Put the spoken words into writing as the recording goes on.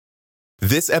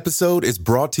This episode is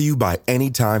brought to you by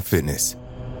Anytime Fitness.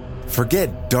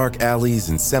 Forget dark alleys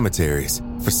and cemeteries.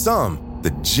 For some,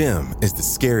 the gym is the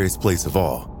scariest place of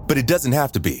all, but it doesn't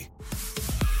have to be.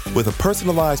 With a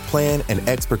personalized plan and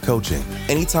expert coaching,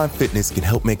 Anytime Fitness can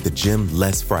help make the gym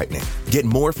less frightening. Get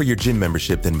more for your gym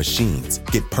membership than machines.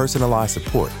 Get personalized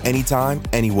support anytime,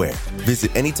 anywhere.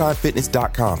 Visit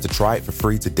AnytimeFitness.com to try it for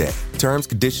free today. Terms,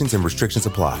 conditions, and restrictions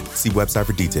apply. See website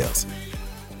for details.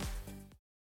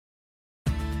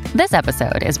 This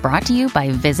episode is brought to you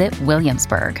by Visit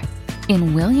Williamsburg.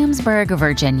 In Williamsburg,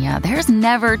 Virginia, there's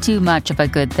never too much of a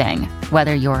good thing.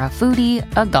 Whether you're a foodie,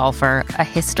 a golfer, a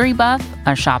history buff,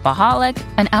 a shopaholic,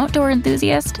 an outdoor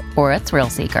enthusiast, or a thrill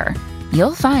seeker,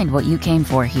 you'll find what you came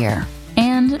for here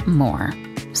and more.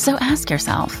 So ask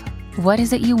yourself, what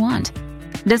is it you want?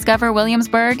 Discover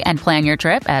Williamsburg and plan your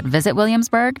trip at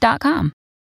visitwilliamsburg.com.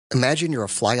 Imagine you're a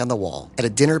fly on the wall at a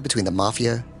dinner between the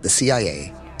mafia, the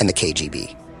CIA, and the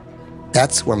KGB.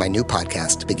 That's where my new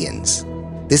podcast begins.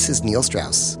 This is Neil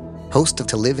Strauss, host of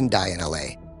To Live and Die in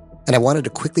LA, and I wanted to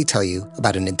quickly tell you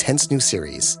about an intense new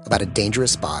series about a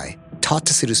dangerous spy taught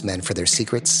to seduce men for their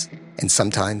secrets and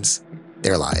sometimes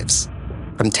their lives.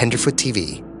 From Tenderfoot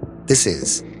TV, this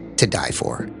is To Die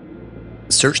For.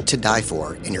 Search To Die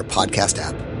For in your podcast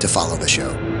app to follow the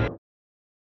show.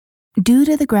 Due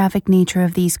to the graphic nature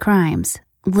of these crimes,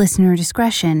 listener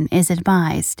discretion is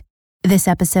advised. This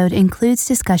episode includes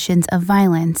discussions of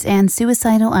violence and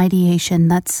suicidal ideation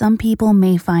that some people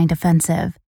may find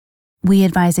offensive. We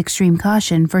advise extreme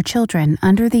caution for children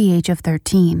under the age of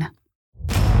 13.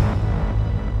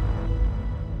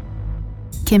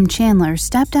 Kim Chandler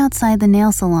stepped outside the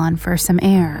nail salon for some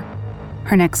air.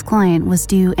 Her next client was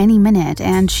due any minute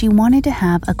and she wanted to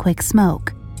have a quick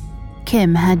smoke.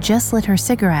 Kim had just lit her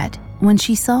cigarette when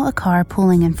she saw a car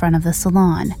pulling in front of the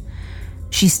salon.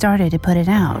 She started to put it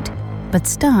out, but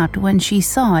stopped when she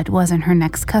saw it wasn't her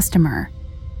next customer.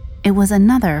 It was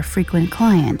another frequent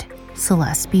client,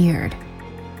 Celeste Beard.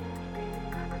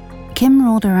 Kim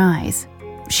rolled her eyes.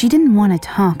 She didn't want to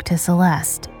talk to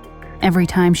Celeste. Every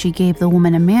time she gave the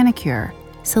woman a manicure,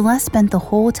 Celeste spent the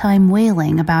whole time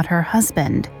wailing about her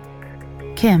husband.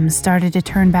 Kim started to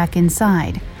turn back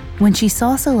inside when she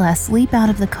saw Celeste leap out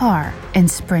of the car and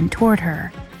sprint toward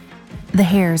her. The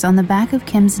hairs on the back of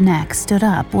Kim's neck stood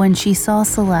up when she saw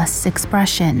Celeste's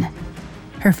expression.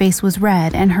 Her face was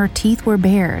red and her teeth were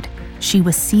bared. She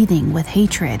was seething with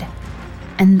hatred.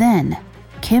 And then,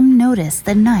 Kim noticed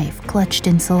the knife clutched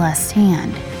in Celeste's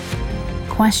hand.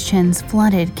 Questions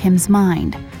flooded Kim's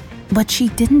mind, but she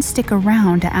didn't stick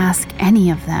around to ask any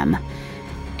of them.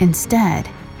 Instead,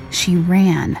 she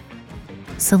ran.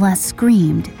 Celeste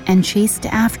screamed and chased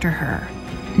after her,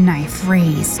 knife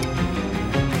raised.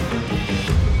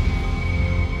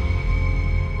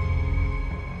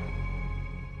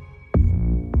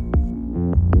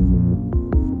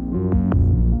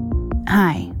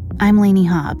 Hi, I'm Lainey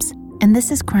Hobbs, and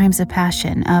this is Crimes of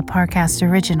Passion, a Parcast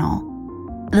original.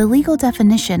 The legal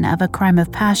definition of a crime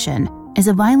of passion is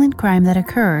a violent crime that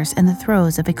occurs in the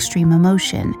throes of extreme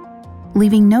emotion,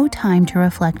 leaving no time to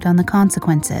reflect on the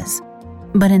consequences.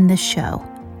 But in this show,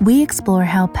 we explore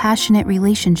how passionate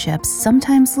relationships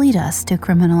sometimes lead us to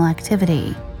criminal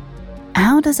activity.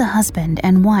 How does a husband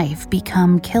and wife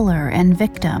become killer and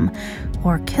victim,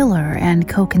 or killer and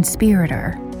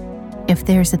co-conspirator? If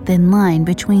there's a thin line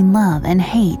between love and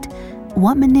hate,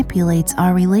 what manipulates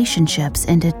our relationships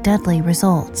into deadly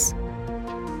results?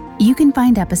 You can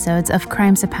find episodes of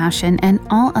Crimes of Passion and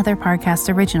all other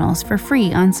Parcast originals for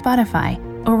free on Spotify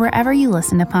or wherever you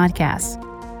listen to podcasts.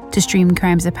 To stream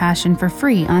Crimes of Passion for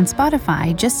free on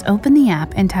Spotify, just open the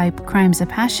app and type Crimes of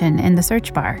Passion in the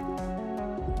search bar.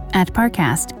 At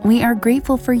Parcast, we are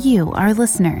grateful for you, our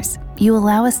listeners. You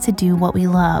allow us to do what we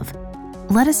love.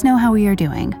 Let us know how we are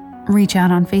doing. Reach out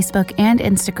on Facebook and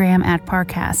Instagram at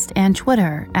Parcast and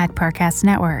Twitter at Parcast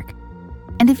Network.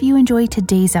 And if you enjoyed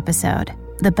today's episode,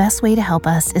 the best way to help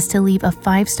us is to leave a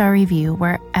 5-star review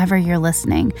wherever you're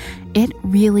listening. It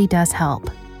really does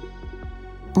help.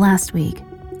 Last week,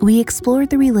 we explored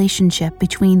the relationship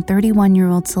between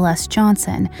 31-year-old Celeste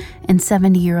Johnson and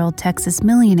 70-year-old Texas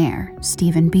millionaire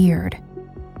Stephen Beard.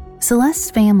 Celeste's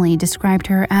family described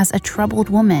her as a troubled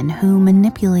woman who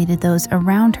manipulated those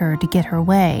around her to get her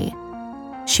way.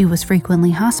 She was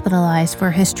frequently hospitalized for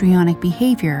histrionic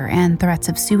behavior and threats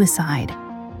of suicide.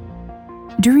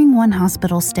 During one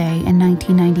hospital stay in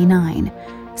 1999,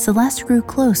 Celeste grew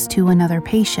close to another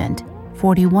patient,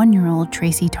 41-year-old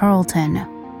Tracey Tarlton.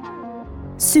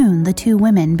 Soon, the two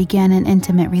women began an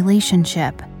intimate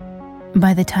relationship.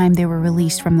 By the time they were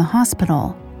released from the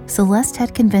hospital, Celeste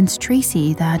had convinced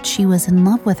Tracey that she was in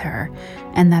love with her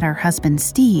and that her husband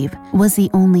Steve was the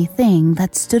only thing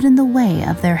that stood in the way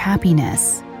of their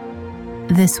happiness.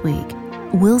 This week,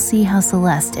 we'll see how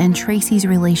Celeste and Tracey's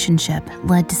relationship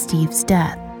led to Steve's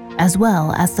death, as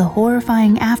well as the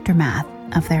horrifying aftermath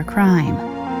of their crime.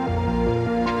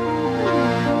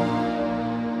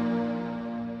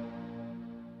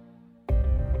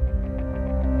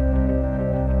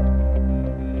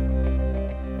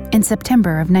 In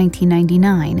September of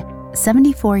 1999,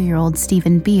 74-year-old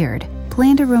Stephen Beard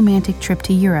planned a romantic trip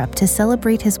to Europe to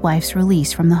celebrate his wife's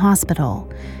release from the hospital.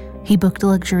 He booked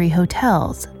luxury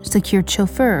hotels, secured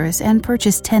chauffeurs, and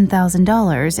purchased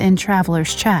 $10,000 in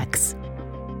traveler's checks.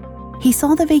 He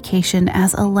saw the vacation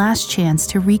as a last chance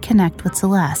to reconnect with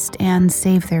Celeste and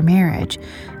save their marriage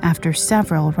after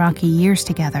several rocky years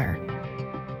together.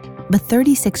 But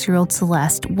 36-year-old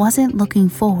Celeste wasn't looking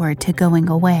forward to going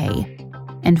away.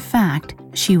 In fact,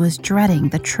 she was dreading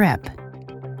the trip.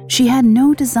 She had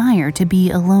no desire to be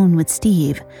alone with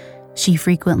Steve. She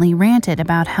frequently ranted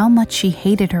about how much she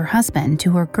hated her husband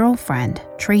to her girlfriend,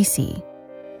 Tracey.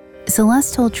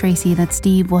 Celeste told Tracey that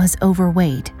Steve was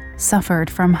overweight, suffered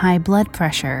from high blood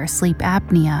pressure, sleep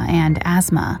apnea, and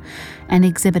asthma, and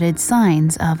exhibited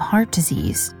signs of heart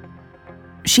disease.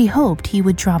 She hoped he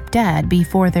would drop dead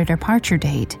before their departure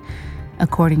date.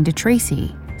 According to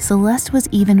Tracey, Celeste was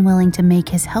even willing to make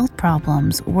his health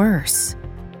problems worse.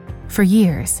 For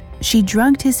years, she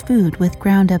drugged his food with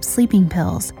ground-up sleeping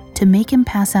pills to make him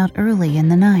pass out early in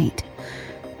the night.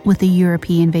 With a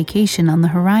European vacation on the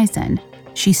horizon,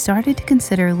 she started to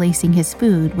consider lacing his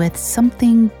food with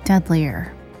something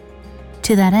deadlier.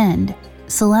 To that end,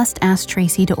 Celeste asked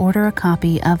Tracey to order a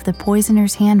copy of The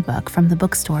Poisoner's Handbook from the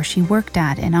bookstore she worked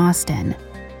at in Austin.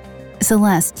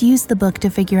 Celeste used the book to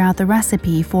figure out the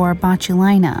recipe for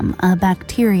botulinum, a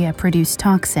bacteria-produced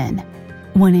toxin.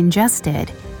 When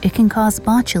ingested, it can cause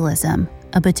botulism,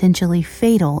 a potentially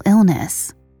fatal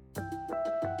illness.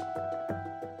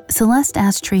 Celeste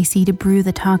asked Tracey to brew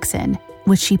the toxin,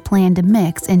 which she planned to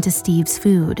mix into Steve's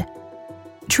food.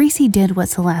 Tracey did what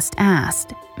Celeste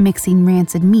asked, mixing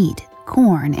rancid meat,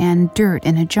 corn, and dirt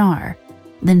in a jar,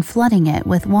 then flooding it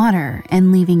with water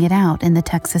and leaving it out in the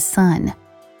Texas sun.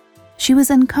 She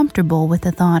was uncomfortable with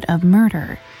the thought of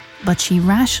murder, but she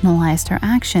rationalized her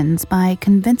actions by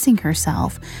convincing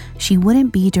herself she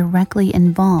wouldn't be directly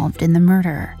involved in the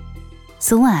murder.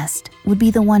 Celeste would be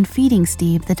the one feeding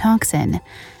Steve the toxin.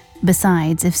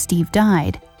 Besides, if Steve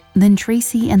died, then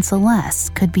Tracey and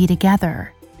Celeste could be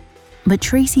together. But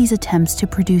Tracey's attempts to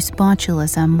produce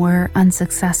botulism were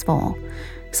unsuccessful.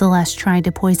 Celeste tried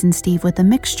to poison Steve with the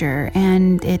mixture,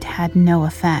 and it had no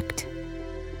effect.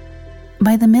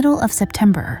 By the middle of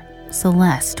September,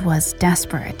 Celeste was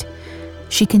desperate.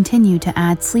 She continued to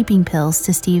add sleeping pills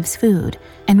to Steve's food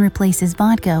and replace his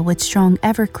vodka with strong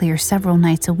Everclear several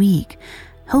nights a week,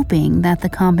 hoping that the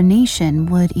combination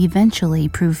would eventually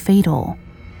prove fatal.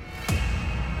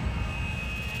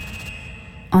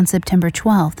 On September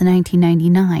 12,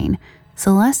 1999,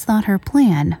 Celeste thought her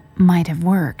plan might have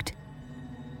worked.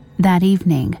 That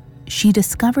evening, she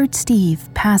discovered Steve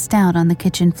passed out on the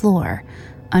kitchen floor,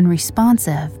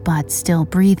 unresponsive but still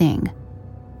breathing.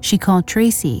 She called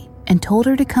Tracey and told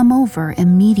her to come over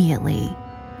immediately.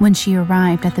 When she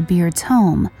arrived at the Beards'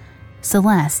 home,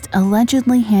 Celeste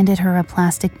allegedly handed her a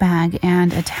plastic bag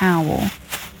and a towel.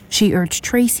 She urged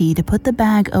Tracey to put the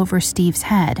bag over Steve's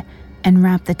head and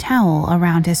wrap the towel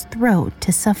around his throat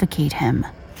to suffocate him.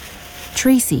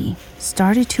 Tracey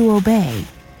started to obey,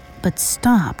 but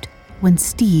stopped when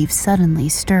Steve suddenly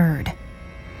stirred.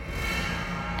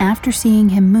 After seeing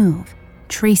him move,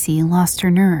 Tracey lost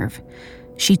her nerve.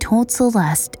 She told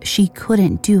Celeste she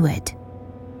couldn't do it.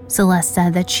 Celeste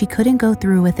said that she couldn't go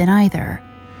through with it either.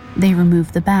 They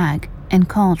removed the bag and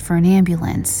called for an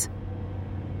ambulance.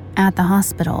 At the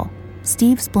hospital,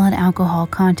 Steve's blood alcohol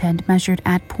content measured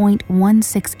at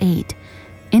 0.168,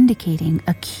 indicating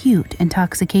acute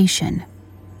intoxication.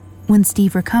 When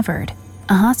Steve recovered,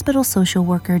 a hospital social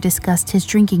worker discussed his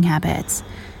drinking habits.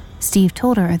 Steve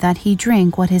told her that he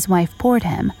drank what his wife poured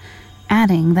him,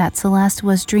 adding that Celeste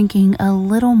was drinking a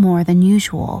little more than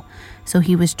usual, so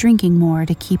he was drinking more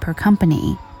to keep her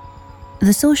company.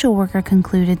 The social worker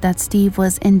concluded that Steve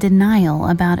was in denial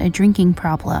about a drinking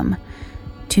problem.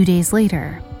 2 days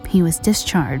later, he was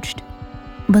discharged.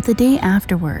 But the day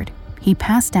afterward, he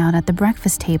passed out at the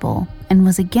breakfast table and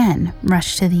was again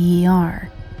rushed to the ER.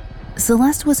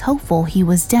 Celeste was hopeful he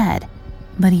was dead,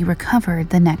 but he recovered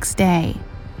the next day.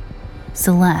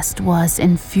 Celeste was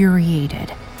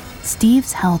infuriated.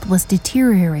 Steve's health was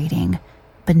deteriorating,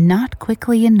 but not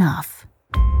quickly enough.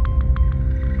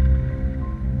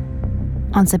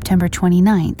 On September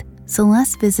 29th,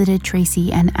 Celeste visited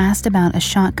Tracey and asked about a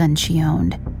shotgun she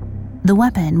owned. The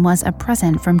weapon was a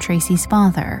present from Tracey's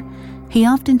father. He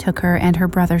often took her and her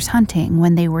brothers hunting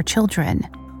when they were children.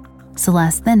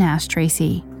 Celeste then asked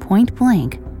Tracey, point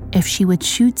blank, if she would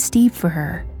shoot Steve for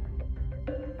her.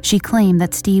 She claimed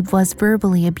that Steve was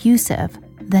verbally abusive,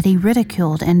 that he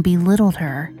ridiculed and belittled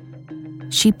her.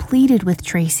 She pleaded with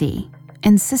Tracey,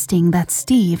 insisting that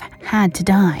Steve had to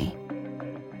die.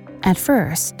 At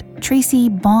first, Tracey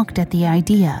balked at the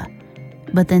idea,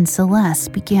 but then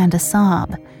Celeste began to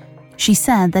sob. She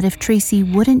said that if Tracey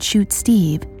wouldn't shoot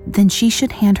Steve, then she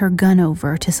should hand her gun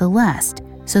over to Celeste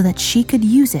so that she could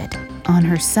use it on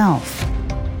herself.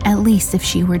 At least if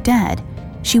she were dead,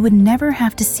 she would never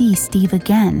have to see Steve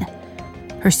again.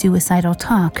 Her suicidal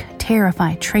talk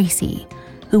terrified Tracey,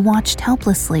 who watched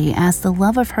helplessly as the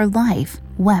love of her life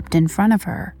wept in front of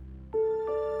her.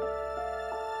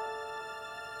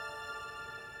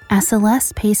 As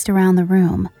Celeste paced around the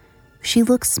room, she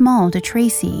looked small to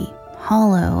Tracey,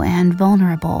 hollow and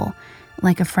vulnerable,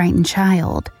 like a frightened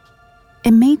child.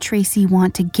 It made Tracey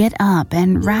want to get up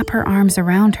and wrap her arms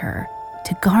around her,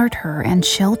 to guard her and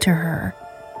shelter her.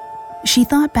 She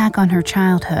thought back on her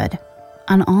childhood,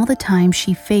 on all the times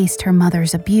she faced her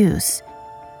mother's abuse.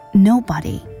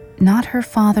 Nobody, not her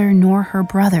father nor her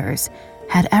brothers,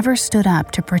 had ever stood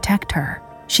up to protect her.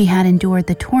 She had endured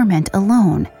the torment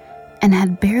alone and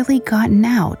had barely gotten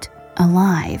out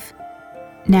alive.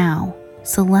 Now,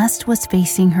 Celeste was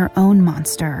facing her own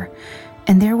monster,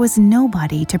 and there was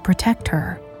nobody to protect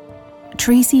her.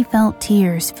 Tracey felt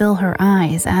tears fill her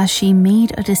eyes as she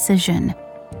made a decision.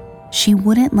 She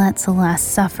wouldn't let Celeste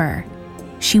suffer.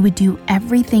 She would do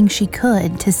everything she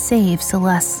could to save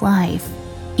Celeste's life,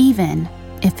 even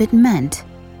if it meant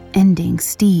ending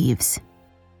Steve's.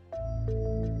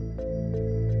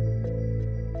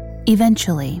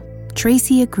 Eventually,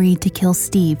 Tracey agreed to kill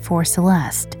Steve for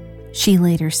Celeste. She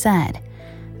later said,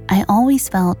 "I always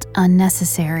felt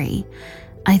unnecessary.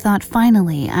 I thought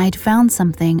finally I'd found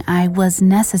something I was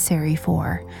necessary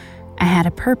for. I had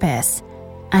a purpose.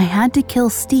 I had to kill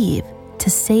Steve to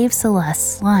save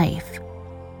Celeste's life."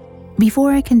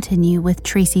 Before I continue with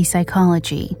Tracey's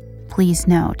psychology, please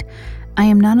note, I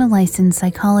am not a licensed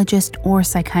psychologist or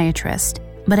psychiatrist,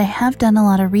 but I have done a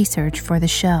lot of research for the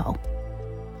show.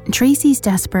 Tracey's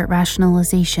desperate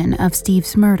rationalization of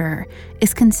Steve's murder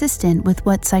is consistent with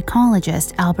what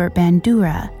psychologist Albert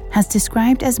Bandura has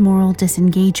described as moral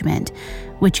disengagement,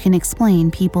 which can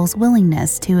explain people's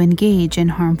willingness to engage in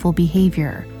harmful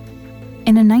behavior.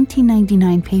 In a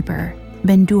 1999 paper,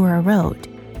 Bandura wrote,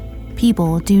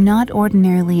 "People do not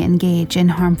ordinarily engage in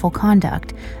harmful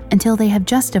conduct until they have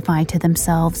justified to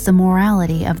themselves the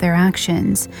morality of their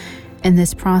actions. In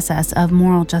this process of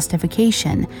moral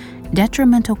justification,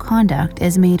 detrimental conduct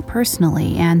is made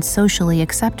personally and socially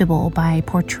acceptable by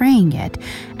portraying it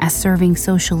as serving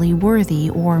socially worthy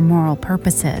or moral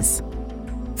purposes."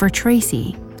 For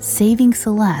Tracey, saving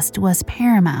Celeste was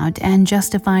paramount and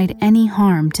justified any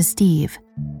harm to Steve.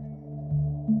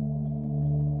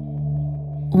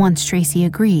 Once Tracey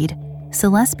agreed,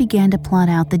 Celeste began to plot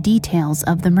out the details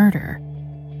of the murder.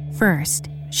 First,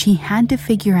 she had to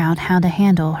figure out how to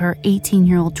handle her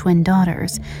 18-year-old twin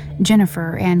daughters,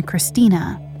 Jennifer and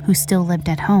Christina, who still lived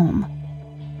at home.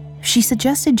 She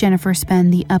suggested Jennifer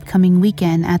spend the upcoming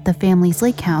weekend at the family's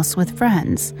lake house with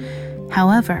friends.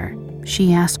 However,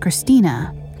 she asked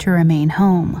Christina to remain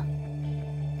home.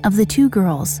 Of the two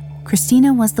girls,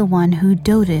 Christina was the one who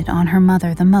doted on her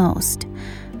mother the most.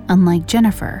 Unlike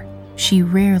Jennifer, she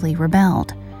rarely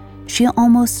rebelled. She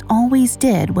almost always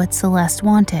did what Celeste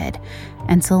wanted,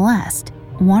 and Celeste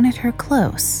wanted her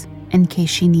close in case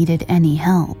she needed any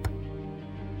help.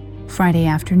 Friday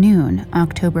afternoon,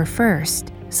 October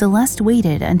 1st, Celeste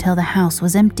waited until the house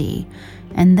was empty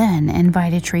and then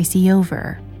invited Tracey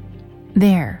over.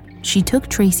 There, she took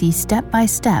Tracey step by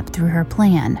step through her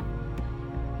plan.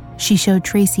 She showed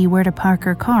Tracey where to park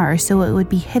her car so it would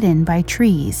be hidden by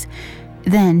trees.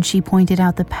 Then she pointed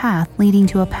out the path leading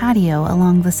to a patio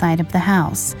along the side of the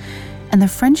house and the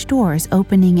French doors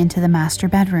opening into the master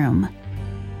bedroom.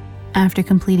 After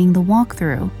completing the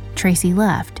walkthrough, Tracey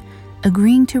left,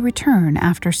 agreeing to return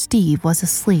after Steve was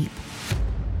asleep.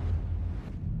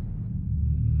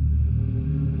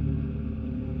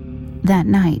 That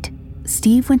night,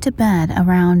 Steve went to bed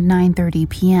around 9:30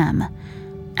 p.m.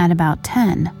 At about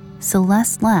 10,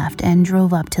 Celeste left and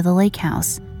drove up to the lake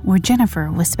house, where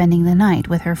Jennifer was spending the night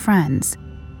with her friends.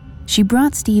 She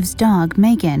brought Steve's dog,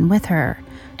 Megan, with her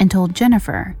and told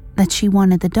Jennifer that she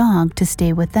wanted the dog to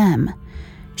stay with them.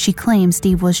 She claimed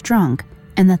Steve was drunk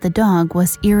and that the dog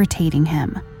was irritating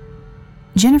him.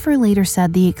 Jennifer later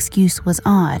said the excuse was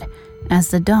odd, as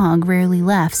the dog rarely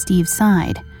left Steve's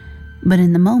side, but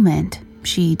in the moment,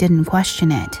 she didn't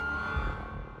question it.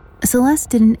 Celeste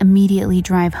didn't immediately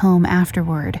drive home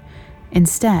afterward.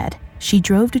 Instead, she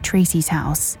drove to Tracey's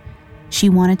house. She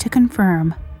wanted to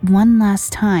confirm one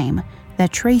last time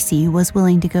that Tracey was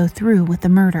willing to go through with the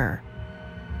murder.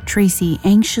 Tracey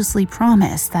anxiously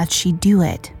promised that she'd do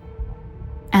it.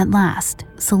 At last,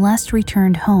 Celeste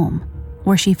returned home,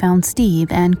 where she found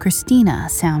Steve and Christina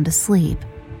sound asleep.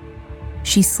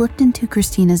 She slipped into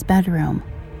Christina's bedroom.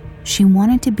 She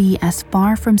wanted to be as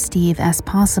far from Steve as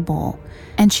possible,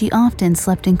 and she often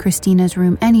slept in Christina's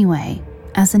room anyway,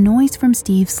 as the noise from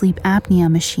Steve's sleep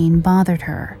apnea machine bothered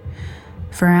her.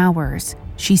 For hours,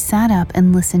 she sat up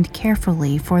and listened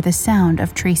carefully for the sound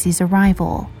of Tracey's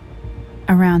arrival.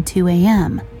 Around 2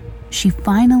 a.m., she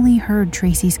finally heard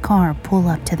Tracey's car pull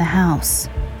up to the house.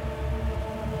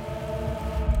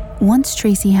 Once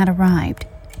Tracey had arrived,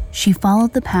 she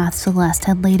followed the path Celeste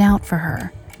had laid out for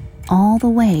her, all the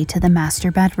way to the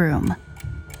master bedroom.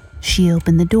 She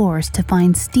opened the doors to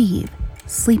find Steve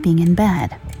sleeping in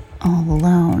bed, all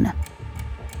alone.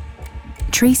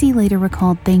 Tracey later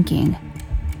recalled thinking,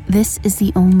 "This is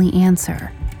the only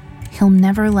answer. He'll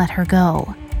never let her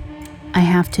go. I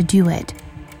have to do it.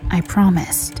 I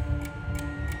promised."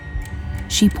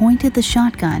 She pointed the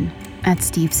shotgun at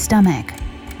Steve's stomach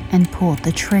and pulled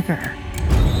the trigger.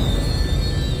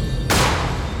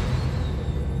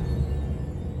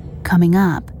 Coming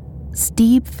up,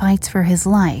 Steve fights for his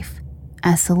life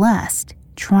as Celeste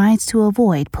tries to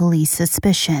avoid police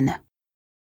suspicion.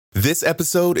 This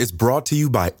episode is brought to you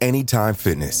by Anytime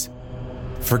Fitness.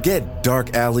 Forget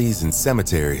dark alleys and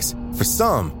cemeteries. For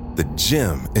some, the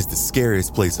gym is the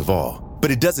scariest place of all,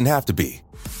 but it doesn't have to be.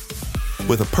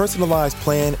 With a personalized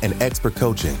plan and expert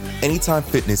coaching, Anytime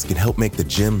Fitness can help make the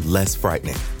gym less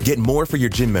frightening. Get more for your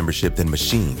gym membership than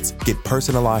machines. Get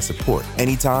personalized support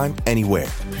anytime, anywhere.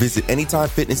 Visit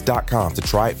AnytimeFitness.com to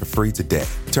try it for free today.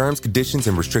 Terms, conditions,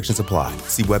 and restrictions apply.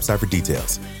 See website for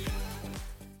details.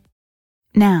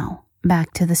 Now,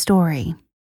 back to the story.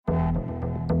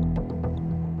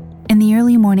 In the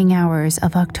early morning hours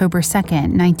of October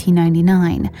 2nd,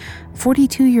 1999,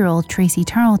 42-year-old Tracey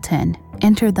Tarlton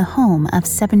entered the home of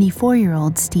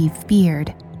 74-year-old Steve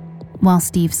Beard. While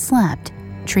Steve slept,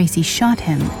 Tracey shot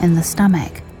him in the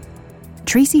stomach.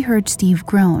 Tracey heard Steve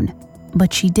groan,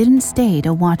 but she didn't stay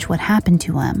to watch what happened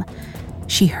to him.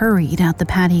 She hurried out the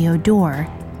patio door,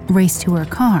 raced to her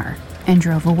car, and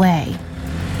drove away.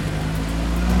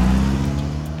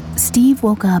 Steve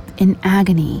woke up in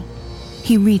agony.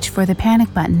 He reached for the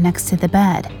panic button next to the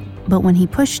bed, but when he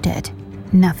pushed it,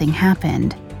 nothing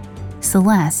happened.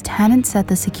 Celeste hadn't set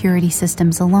the security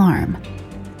system's alarm.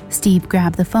 Steve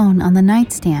grabbed the phone on the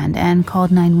nightstand and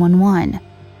called 911.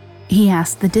 He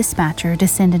asked the dispatcher to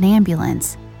send an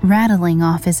ambulance, rattling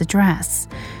off his address.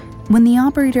 When the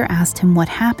operator asked him what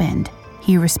happened,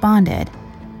 he responded,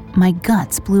 "My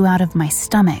guts blew out of my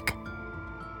stomach."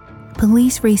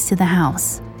 Police raced to the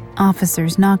house.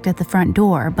 Officers knocked at the front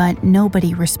door, but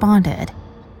nobody responded.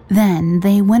 Then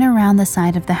they went around the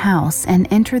side of the house and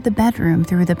entered the bedroom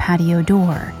through the patio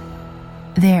door.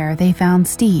 There they found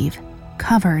Steve,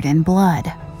 covered in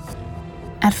blood.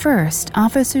 At first,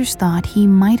 officers thought he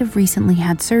might have recently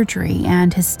had surgery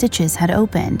and his stitches had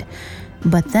opened,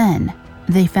 but then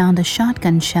they found a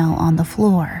shotgun shell on the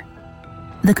floor.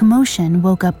 The commotion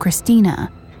woke up Christina,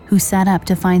 who sat up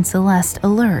to find Celeste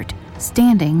alert,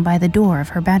 standing by the door of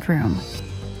her bedroom.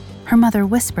 Her mother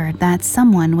whispered that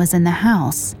someone was in the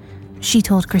house. She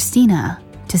told Christina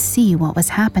to see what was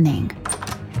happening.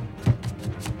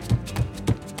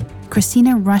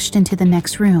 Christina rushed into the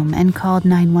next room and called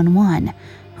 911,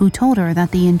 who told her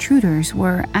that the intruders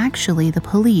were actually the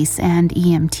police and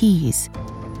EMTs.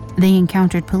 They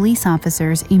encountered police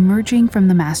officers emerging from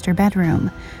the master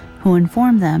bedroom, who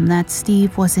informed them that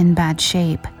Steve was in bad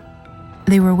shape.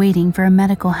 They were waiting for a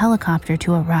medical helicopter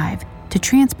to arrive to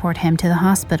transport him to the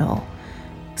hospital.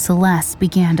 Celeste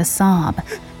began to sob.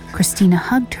 Christina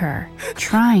hugged her,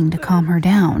 trying to calm her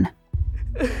down.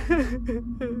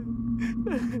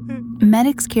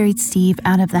 Medics carried Steve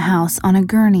out of the house on a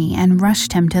gurney and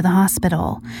rushed him to the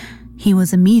hospital. He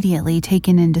was immediately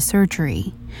taken into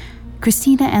surgery.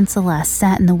 Christina and Celeste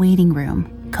sat in the waiting room,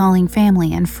 calling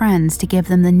family and friends to give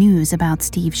them the news about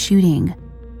Steve's shooting.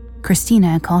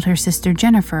 Christina called her sister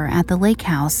Jennifer at the lake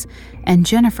house, and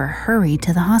Jennifer hurried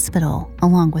to the hospital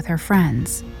along with her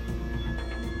friends.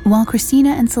 While Christina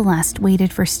and Celeste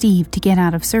waited for Steve to get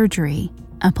out of surgery,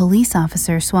 a police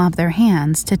officer swabbed their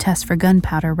hands to test for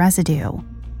gunpowder residue.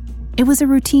 It was a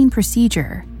routine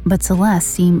procedure, but Celeste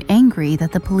seemed angry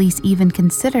that the police even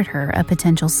considered her a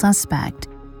potential suspect.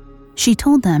 She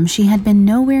told them she had been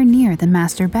nowhere near the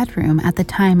master bedroom at the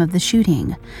time of the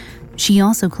shooting. She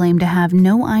also claimed to have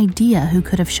no idea who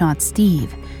could have shot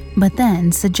Steve, but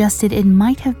then suggested it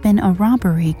might have been a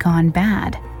robbery gone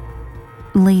bad.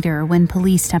 Later, when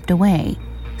police stepped away,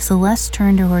 Celeste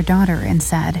turned to her daughter and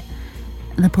said,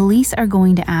 "The police are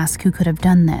going to ask who could have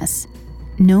done this.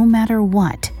 No matter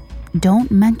what,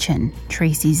 don't mention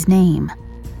Tracey's name."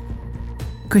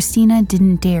 Christina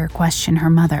didn't dare question her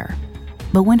mother,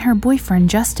 but when her boyfriend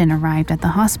Justin arrived at the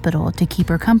hospital to keep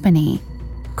her company,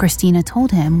 Christina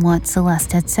told him what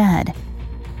Celeste had said.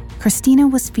 Christina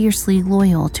was fiercely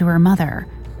loyal to her mother,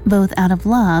 both out of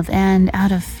love and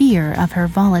out of fear of her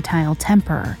volatile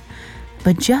temper,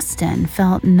 but Justin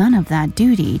felt none of that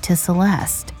duty to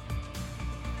Celeste.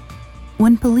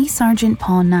 When Police Sergeant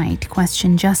Paul Knight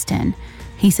questioned Justin,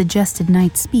 he suggested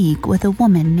Knight speak with a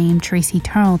woman named Tracey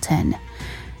Tarlton.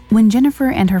 When Jennifer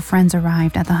and her friends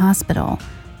arrived at the hospital,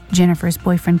 Jennifer's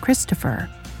boyfriend Christopher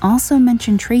also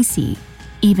mentioned Tracey,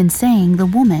 even saying the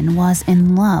woman was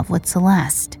in love with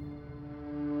Celeste.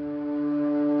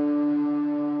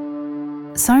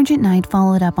 Sergeant Knight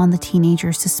followed up on the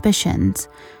teenager's suspicions.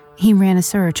 He ran a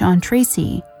search on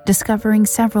Tracey, discovering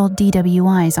several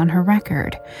DWIs on her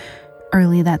record.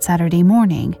 Early that Saturday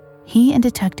morning, he and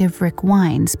Detective Rick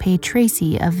Wines paid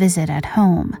Tracey a visit at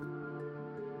home.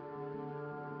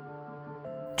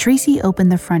 Tracey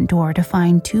opened the front door to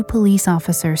find 2 police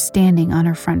officers standing on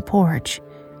her front porch.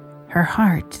 Her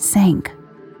heart sank.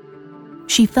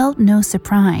 She felt no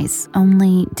surprise,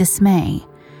 only dismay.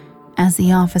 As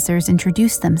the officers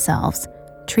introduced themselves,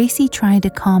 Tracey tried to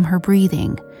calm her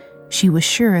breathing. She was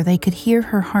sure they could hear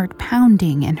her heart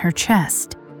pounding in her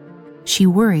chest. She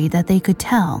worried that they could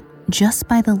tell, just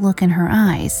by the look in her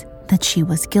eyes, that she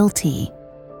was guilty.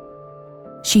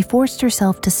 She forced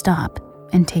herself to stop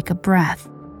and take a breath.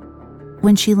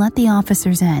 When she let the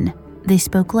officers in, they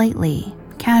spoke lightly,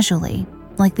 casually,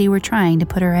 like they were trying to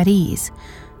put her at ease,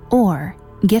 or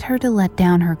get her to let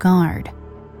down her guard.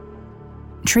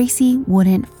 Tracey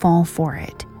wouldn't fall for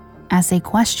it. As they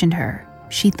questioned her,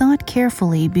 she thought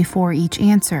carefully before each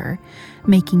answer,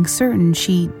 making certain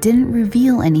she didn't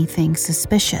reveal anything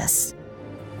suspicious.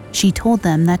 She told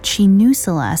them that she knew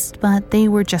Celeste, but they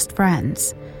were just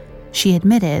friends. She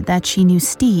admitted that she knew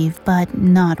Steve, but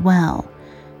not well.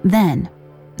 Then,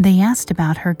 they asked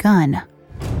about her gun.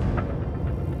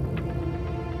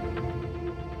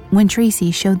 When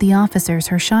Tracey showed the officers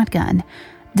her shotgun,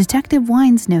 Detective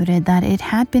Wines noted that it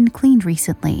had been cleaned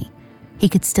recently. He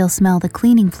could still smell the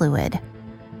cleaning fluid.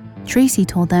 Tracey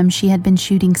told them she had been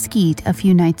shooting skeet a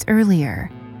few nights earlier.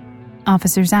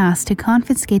 Officers asked to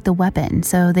confiscate the weapon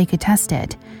so they could test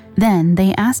it. Then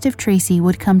they asked if Tracey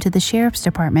would come to the sheriff's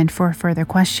department for further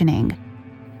questioning.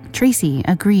 Tracey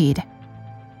agreed.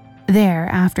 There,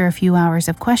 after a few hours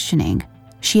of questioning,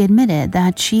 she admitted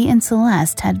that she and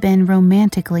Celeste had been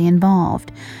romantically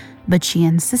involved, but she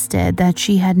insisted that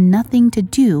she had nothing to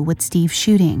do with Steve's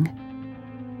shooting.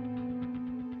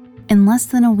 In less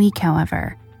than a week,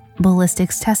 however,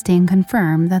 ballistics testing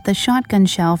confirmed that the shotgun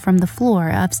shell from the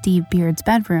floor of Steve Beard's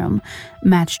bedroom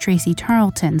matched Tracey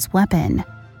Tarlton's weapon.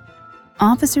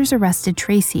 Officers arrested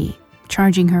Tracey,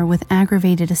 charging her with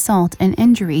aggravated assault and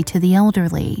injury to the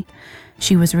elderly.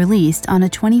 She was released on a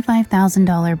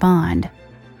 $25,000 bond.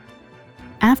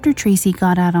 After Tracey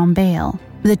got out on bail,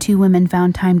 the 2 women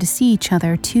found time to see each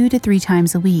other 2 to 3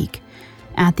 times a week.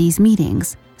 At these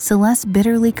meetings, Celeste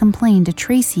bitterly complained to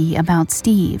Tracey about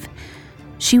Steve.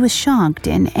 She was shocked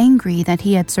and angry that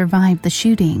he had survived the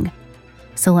shooting.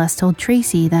 Celeste told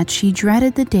Tracey that she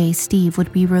dreaded the day Steve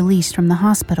would be released from the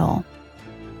hospital.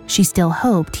 She still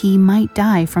hoped he might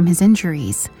die from his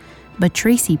injuries, but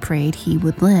Tracey prayed he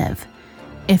would live.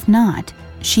 If not,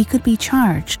 she could be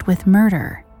charged with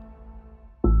murder.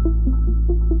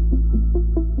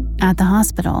 At the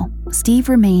hospital, Steve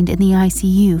remained in the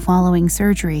ICU following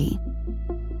surgery.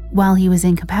 While he was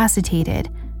incapacitated,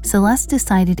 Celeste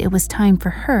decided it was time for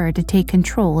her to take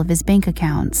control of his bank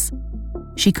accounts.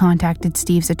 She contacted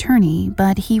Steve's attorney,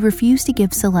 but he refused to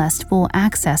give Celeste full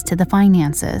access to the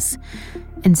finances.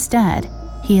 Instead,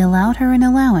 he allowed her an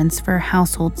allowance for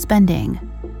household spending.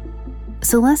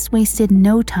 Celeste wasted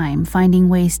no time finding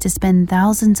ways to spend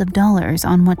thousands of dollars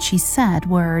on what she said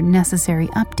were necessary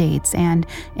updates and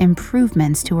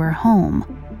improvements to her home.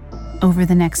 Over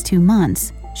the next 2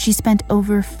 months, she spent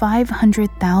over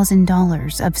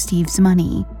 $500,000 of Steve's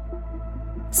money.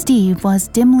 Steve was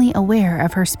dimly aware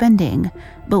of her spending,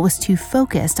 but was too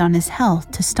focused on his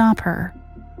health to stop her.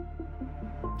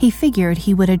 He figured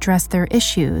he would address their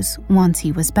issues once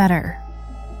he was better.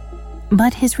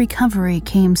 But his recovery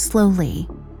came slowly.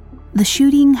 The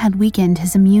shooting had weakened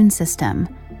his immune system,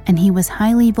 and he was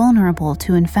highly vulnerable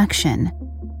to infection.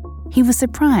 He was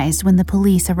surprised when the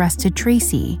police arrested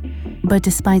Tracey, but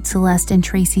despite Celeste and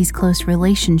Tracey's close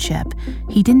relationship,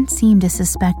 he didn't seem to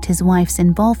suspect his wife's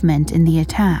involvement in the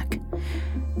attack.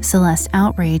 Celeste's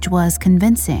outrage was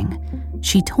convincing.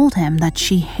 She told him that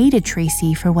she hated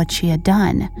Tracey for what she had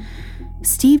done.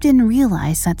 Steve didn't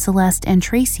realize that Celeste and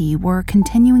Tracey were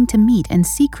continuing to meet in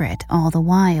secret all the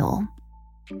while.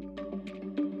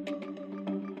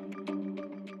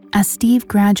 As Steve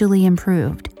gradually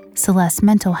improved, Celeste's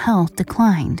mental health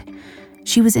declined.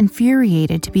 She was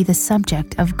infuriated to be the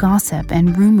subject of gossip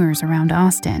and rumors around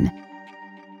Austin.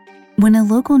 When a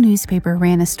local newspaper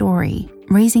ran a story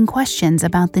raising questions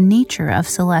about the nature of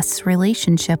Celeste's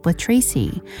relationship with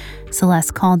Tracey,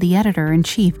 Celeste called the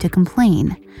editor-in-chief to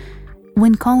complain.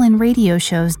 When call-in radio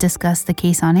shows discussed the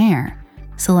case on air,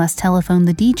 Celeste telephoned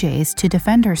the DJs to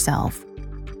defend herself.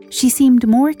 She seemed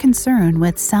more concerned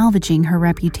with salvaging her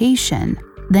reputation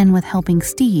than with helping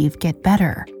Steve get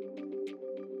better.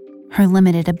 Her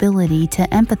limited ability to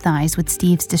empathize with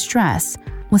Steve's distress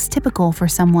was typical for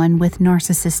someone with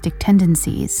narcissistic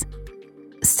tendencies.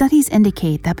 Studies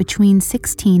indicate that between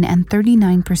 16 and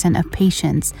 39% of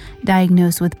patients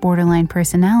diagnosed with borderline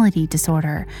personality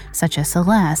disorder, such as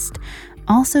Celeste,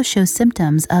 also show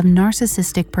symptoms of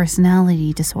narcissistic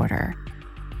personality disorder.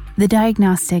 The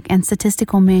Diagnostic and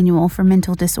Statistical Manual for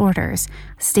Mental Disorders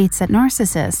states that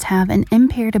narcissists have an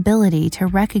impaired ability to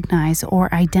recognize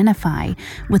or identify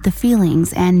with the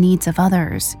feelings and needs of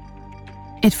others.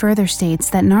 It further states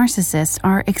that narcissists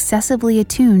are excessively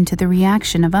attuned to the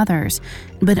reaction of others,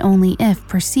 but only if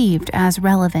perceived as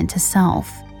relevant to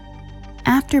self.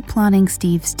 After plotting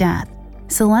Steve's death,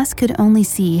 Celeste could only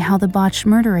see how the botched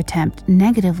murder attempt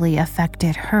negatively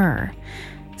affected her.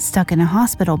 Stuck in a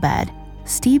hospital bed,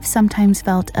 Steve sometimes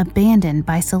felt abandoned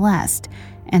by Celeste,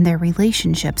 and their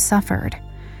relationship suffered.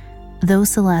 Though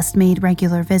Celeste made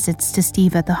regular visits to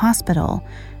Steve at the hospital,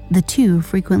 the two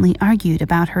frequently argued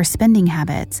about her spending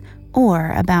habits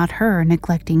or about her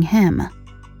neglecting him.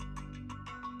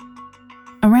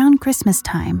 Around Christmas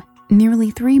time,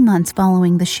 nearly 3 months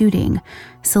following the shooting,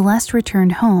 Celeste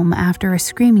returned home after a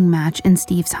screaming match in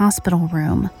Steve's hospital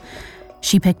room.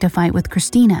 She picked a fight with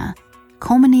Christina,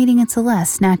 culminating in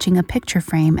Celeste snatching a picture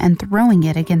frame and throwing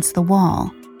it against the wall.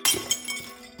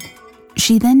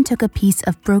 She then took a piece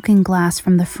of broken glass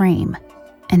from the frame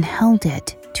and held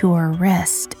it to her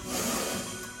wrist.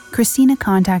 Christina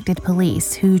contacted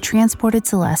police, who transported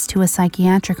Celeste to a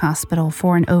psychiatric hospital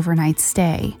for an overnight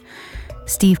stay.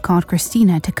 Steve called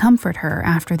Christina to comfort her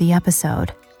after the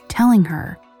episode, telling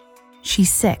her,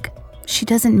 "She's sick. She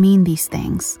doesn't mean these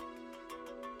things."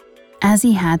 As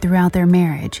he had throughout their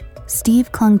marriage,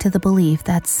 Steve clung to the belief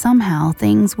that somehow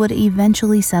things would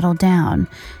eventually settle down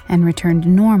and return to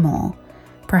normal,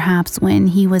 perhaps when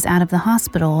he was out of the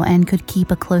hospital and could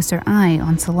keep a closer eye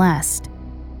on Celeste.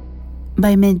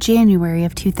 By mid-January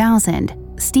of 2000,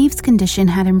 Steve's condition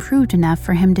had improved enough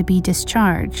for him to be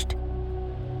discharged.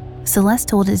 Celeste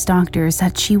told his doctors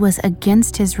that she was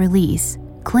against his release,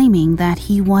 claiming that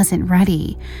he wasn't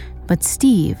ready, but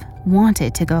Steve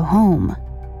wanted to go home.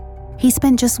 He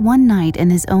spent just one night in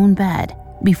his own bed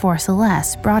before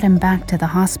Celeste brought him back to the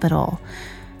hospital.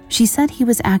 She said he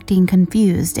was acting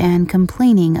confused and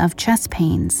complaining of chest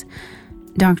pains.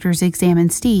 Doctors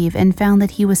examined Steve and found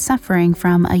that he was suffering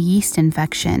from a yeast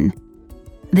infection.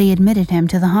 They admitted him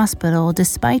to the hospital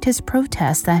despite his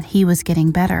protest that he was getting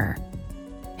better.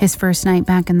 His first night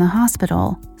back in the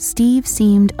hospital, Steve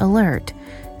seemed alert,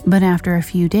 but after a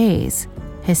few days,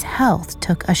 his health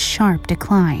took a sharp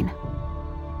decline.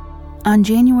 On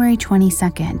January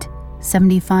 22nd,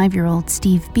 75-year-old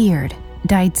Steve Beard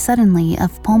died suddenly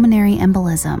of pulmonary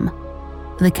embolism.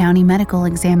 The county medical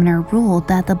examiner ruled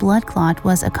that the blood clot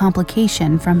was a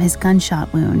complication from his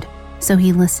gunshot wound, so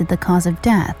he listed the cause of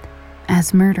death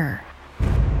as murder.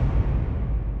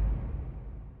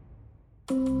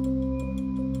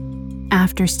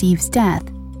 After Steve's death,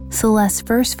 Celeste's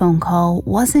first phone call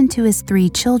wasn't to his 3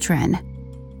 children.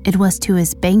 It was to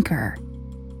his banker.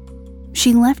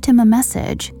 She left him a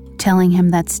message telling him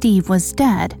that Steve was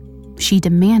dead. She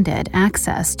demanded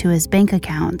access to his bank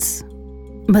accounts.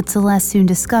 But Celeste soon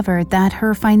discovered that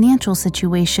her financial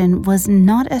situation was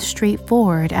not as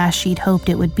straightforward as she'd hoped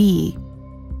it would be.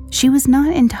 She was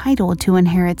not entitled to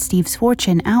inherit Steve's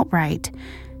fortune outright.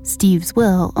 Steve's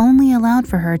will only allowed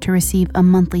for her to receive a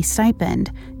monthly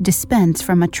stipend dispensed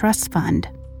from a trust fund.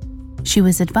 She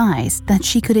was advised that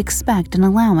she could expect an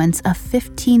allowance of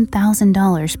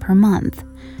 $15,000 per month.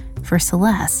 For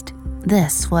Celeste,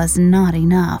 this was not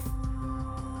enough.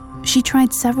 She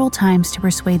tried several times to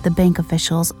persuade the bank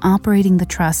officials operating the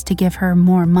trust to give her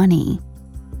more money.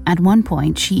 At one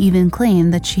point, she even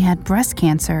claimed that she had breast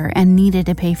cancer and needed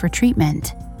to pay for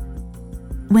treatment.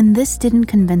 When this didn't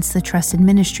convince the trust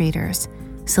administrators,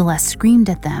 Celeste screamed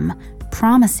at them,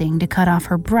 promising to cut off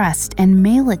her breast and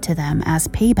mail it to them as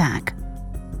payback.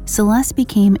 Celeste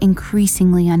became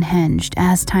increasingly unhinged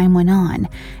as time went on,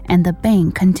 and the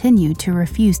bank continued to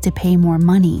refuse to pay more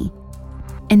money.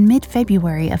 In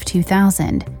mid-February of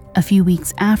 2000, a few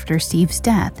weeks after Steve's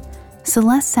death,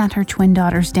 Celeste sat her twin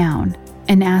daughters down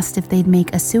and asked if they'd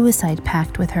make a suicide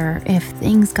pact with her if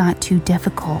things got too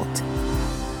difficult.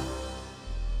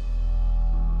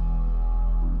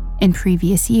 In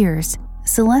previous years,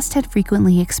 Celeste had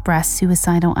frequently expressed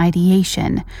suicidal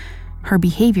ideation. Her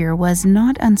behavior was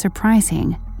not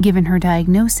unsurprising, given her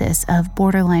diagnosis of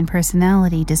borderline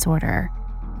personality disorder.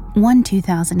 One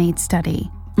 2008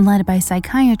 study, led by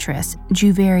psychiatrists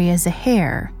Juveria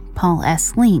Zahair, Paul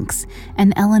S. Links,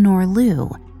 and Eleanor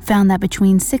Liu, found that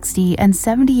between 60 and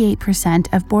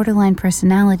 78% of borderline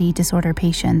personality disorder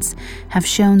patients have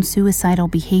shown suicidal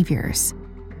behaviors.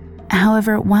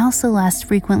 However, while Celeste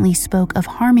frequently spoke of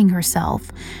harming herself,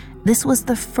 this was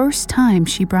the first time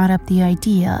she brought up the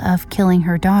idea of killing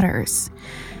her daughters.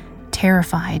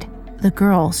 Terrified, the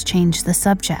girls changed the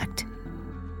subject.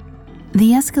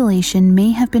 The escalation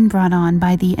may have been brought on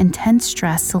by the intense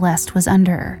stress Celeste was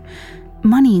under.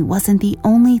 Money wasn't the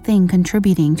only thing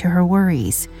contributing to her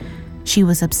worries. She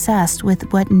was obsessed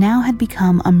with what now had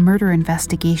become a murder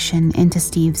investigation into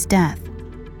Steve's death.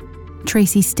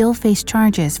 Tracey still faced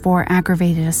charges for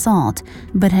aggravated assault,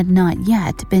 but had not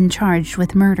yet been charged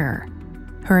with murder.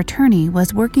 Her attorney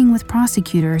was working with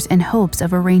prosecutors in hopes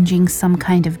of arranging some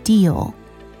kind of deal.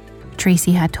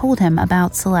 Tracey had told him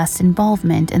about Celeste's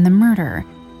involvement in the murder,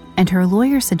 and her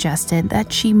lawyer suggested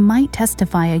that she might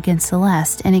testify against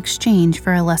Celeste in exchange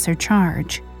for a lesser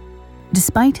charge.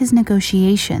 Despite his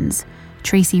negotiations,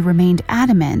 Tracey remained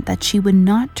adamant that she would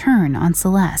not turn on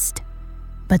Celeste.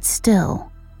 But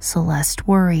still, Celeste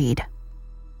worried.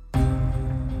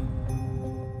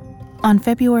 On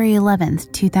February 11,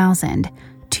 2000,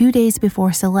 2 days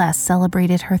before Celeste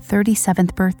celebrated her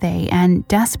 37th birthday and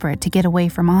desperate to get away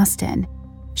from Austin,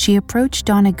 she approached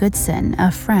Donna Goodson,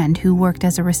 a friend who worked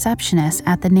as a receptionist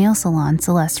at the nail salon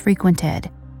Celeste frequented.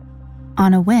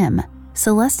 On a whim,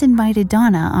 Celeste invited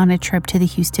Donna on a trip to the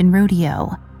Houston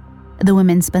rodeo. The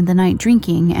women spent the night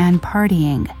drinking and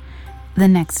partying. The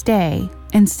next day,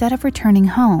 instead of returning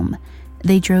home,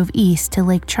 they drove east to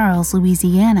Lake Charles,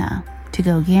 Louisiana, to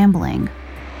go gambling.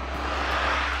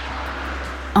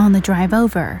 On the drive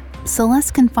over,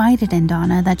 Celeste confided in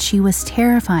Donna that she was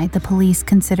terrified the police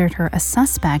considered her a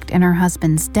suspect in her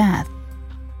husband's death.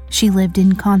 She lived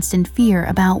in constant fear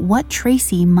about what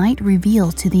Tracey might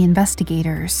reveal to the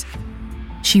investigators.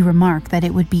 She remarked that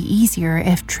it would be easier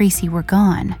if Tracey were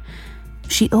gone.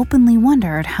 She openly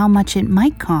wondered how much it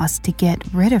might cost to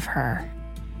get rid of her.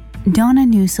 Donna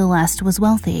knew Celeste was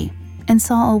wealthy and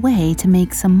saw a way to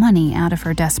make some money out of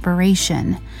her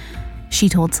desperation. She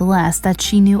told Celeste that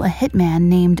she knew a hitman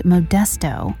named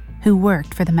Modesto who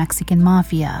worked for the Mexican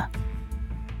mafia.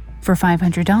 For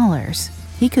 $500,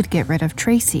 he could get rid of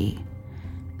Tracey.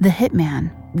 The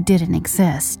hitman didn't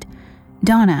exist.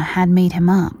 Donna had made him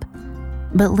up.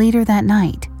 But later that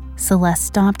night, Celeste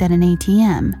stopped at an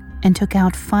ATM and took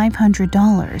out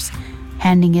 $500,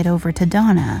 handing it over to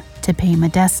Donna to pay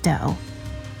Modesto.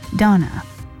 Donna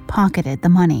pocketed the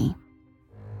money.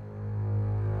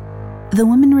 The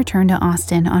women returned to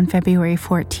Austin on February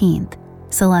 14th.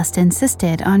 Celeste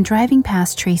insisted on driving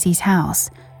past Tracey's house,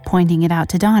 pointing it out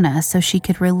to Donna so she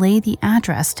could relay the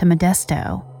address to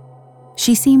Modesto.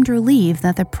 She seemed relieved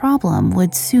that the problem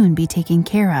would soon be taken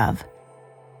care of.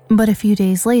 But a few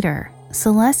days later,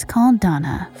 Celeste called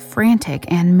Donna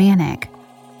frantic and manic.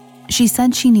 She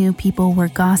said she knew people were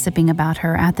gossiping about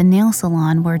her at the nail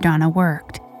salon where Donna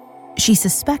worked. She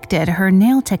suspected her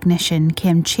nail technician,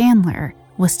 Kim Chandler,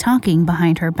 was talking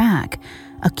behind her back,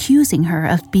 accusing her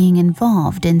of being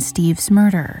involved in Steve's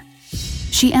murder.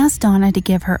 She asked Donna to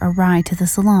give her a ride to the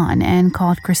salon and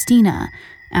called Christina,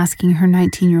 asking her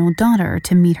 19-year-old daughter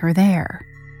to meet her there.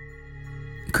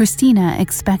 Christina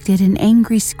expected an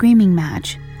angry screaming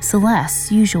match,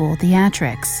 Celeste's usual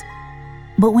theatrics.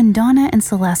 But when Donna and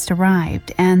Celeste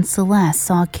arrived and Celeste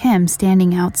saw Kim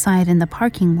standing outside in the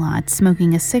parking lot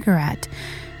smoking a cigarette,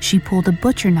 she pulled a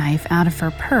butcher knife out of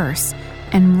her purse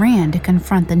and ran to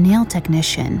confront the nail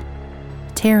technician.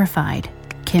 Terrified,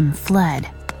 Kim fled.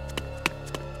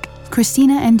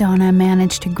 Christina and Donna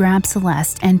managed to grab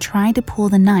Celeste and tried to pull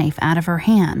the knife out of her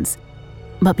hands.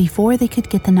 But before they could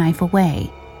get the knife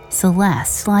away,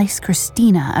 Celeste sliced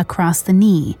Christina across the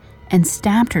knee and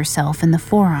stabbed herself in the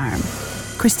forearm.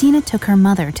 Christina took her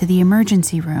mother to the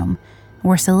emergency room,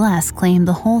 where Celeste claimed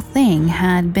the whole thing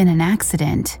had been an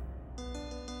accident.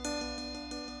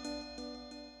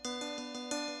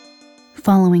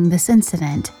 Following this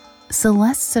incident,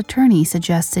 Celeste's attorney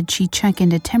suggested she check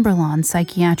into Timberlawn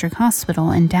Psychiatric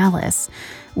Hospital in Dallas,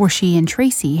 where she and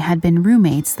Tracey had been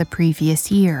roommates the previous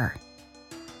year.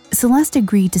 Celeste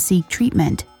agreed to seek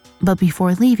treatment, but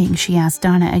before leaving, she asked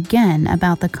Donna again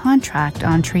about the contract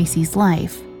on Tracey's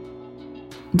life.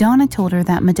 Donna told her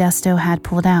that Modesto had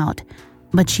pulled out,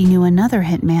 but she knew another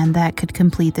hitman that could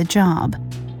complete the job.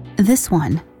 This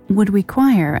one would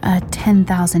require a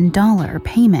 $10,000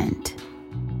 payment.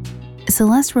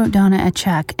 Celeste wrote Donna a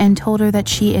check and told her that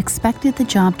she expected the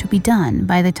job to be done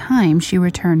by the time she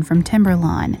returned from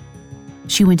Timberlawn.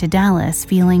 She went to Dallas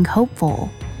feeling hopeful.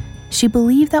 She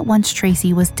believed that once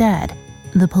Tracey was dead,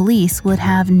 the police would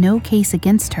have no case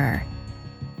against her.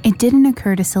 It didn't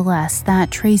occur to Celeste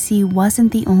that Tracey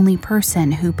wasn't the only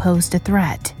person who posed a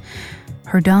threat.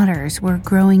 Her daughters were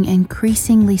growing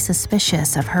increasingly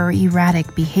suspicious of her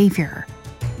erratic behavior.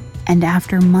 And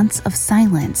after months of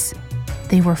silence,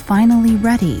 they were finally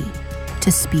ready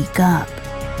to speak up.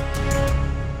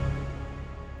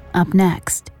 Up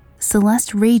next,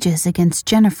 Celeste rages against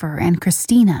Jennifer and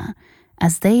Christina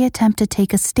as they attempt to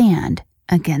take a stand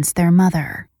against their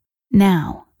mother.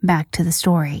 Now, back to the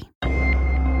story.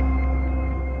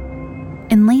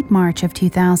 In late March of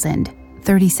 2000,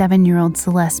 37-year-old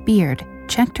Celeste Beard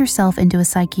checked herself into a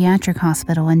psychiatric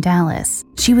hospital in Dallas.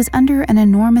 She was under an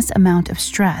enormous amount of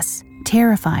stress,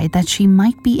 terrified that she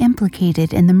might be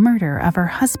implicated in the murder of her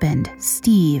husband,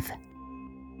 Steve.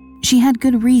 She had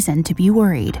good reason to be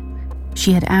worried.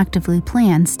 She had actively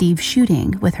planned Steve's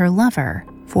shooting with her lover,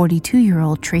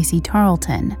 42-year-old Tracey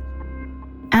Tarlton.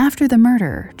 After the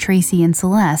murder, Tracey and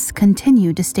Celeste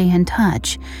continued to stay in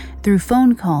touch through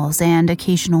phone calls and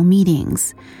occasional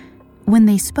meetings. When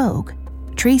they spoke,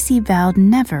 Tracey vowed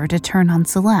never to turn on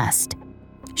Celeste.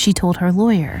 She told her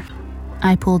lawyer,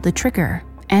 "I pulled the trigger,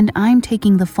 and I'm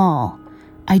taking the fall.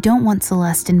 I don't want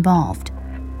Celeste involved."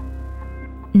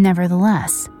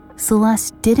 Nevertheless,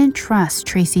 Celeste didn't trust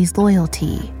Tracey's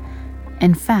loyalty.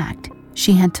 In fact,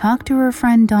 she had talked to her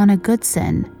friend Donna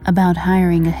Goodson about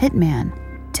hiring a hitman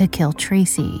to kill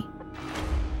Tracey.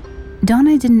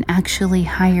 Donna didn't actually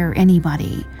hire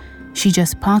anybody. She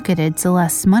just pocketed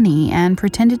Celeste's money and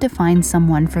pretended to find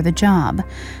someone for the job,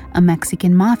 a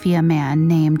Mexican mafia man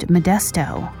named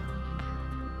Modesto.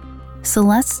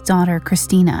 Celeste's daughter,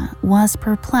 Christina, was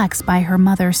perplexed by her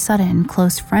mother's sudden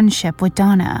close friendship with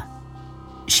Donna.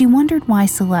 She wondered why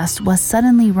Celeste was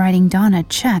suddenly writing Donna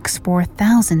checks for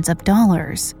thousands of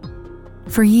dollars.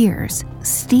 For years,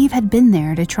 Steve had been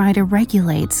there to try to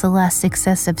regulate Celeste's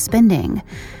excessive spending.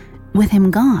 With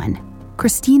him gone,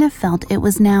 Christina felt it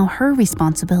was now her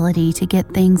responsibility to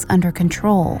get things under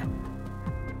control.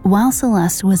 While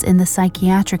Celeste was in the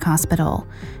psychiatric hospital,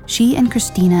 she and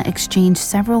Christina exchanged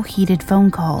several heated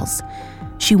phone calls.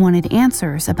 She wanted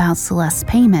answers about Celeste's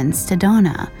payments to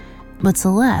Donna, but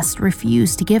Celeste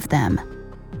refused to give them.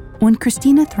 When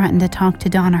Christina threatened to talk to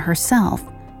Donna herself,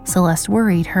 Celeste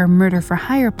worried her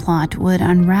murder-for-hire plot would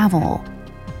unravel.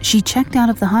 She checked out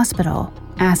of the hospital,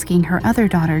 asking her other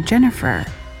daughter, Jennifer,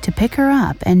 to pick her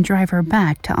up and drive her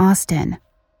back to Austin.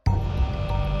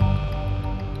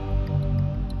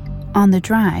 On the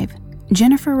drive,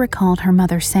 Jennifer recalled her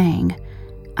mother saying,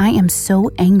 "I am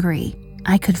so angry,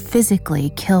 I could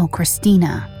physically kill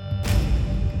Christina."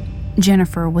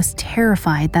 Jennifer was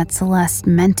terrified that Celeste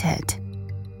meant it.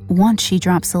 Once she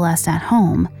dropped Celeste at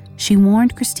home, she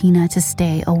warned Christina to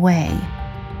stay away.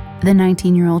 The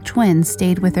 19-year-old twins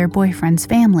stayed with their boyfriends'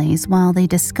 families while they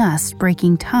discussed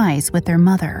breaking ties with their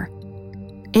mother.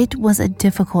 It was a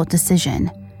difficult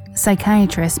decision.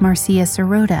 Psychiatrist Marcia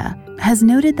Sirota has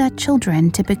noted that children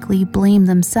typically blame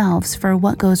themselves for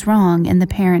what goes wrong in the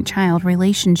parent-child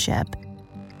relationship.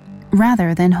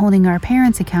 Rather than holding our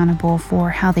parents accountable for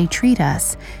how they treat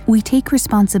us, we take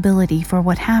responsibility for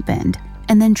what happened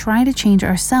and then try to change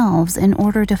ourselves in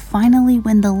order to finally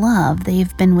win the love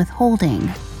they've been withholding.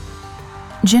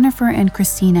 Jennifer and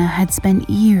Christina had spent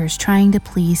years trying to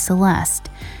please Celeste.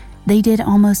 They did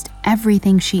almost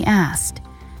everything she asked.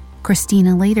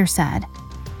 Christina later said,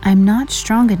 "I'm not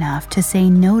strong enough to say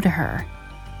no to her."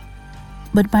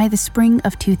 But by the spring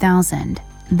of 2000,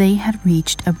 they had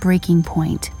reached a breaking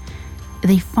point.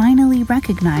 They finally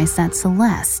recognized that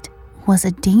Celeste was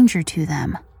a danger to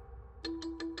them.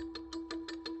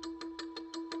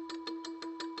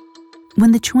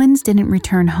 When the twins didn't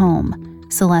return home,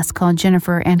 Celeste called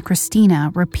Jennifer and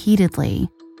Christina repeatedly.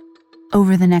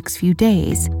 Over the next few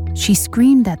days, she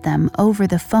screamed at them over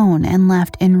the phone and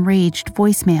left enraged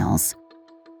voicemails.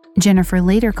 Jennifer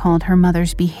later called her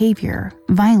mother's behavior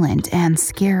violent and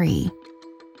scary.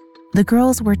 The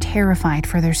girls were terrified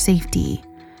for their safety.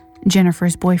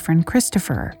 Jennifer's boyfriend,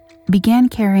 Christopher, began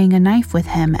carrying a knife with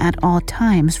him at all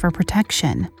times for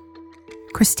protection.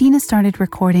 Christina started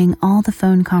recording all the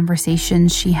phone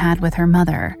conversations she had with her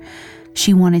mother.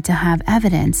 She wanted to have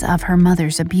evidence of her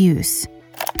mother's abuse.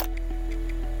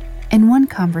 In one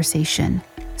conversation,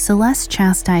 Celeste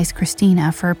chastised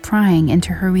Christina for prying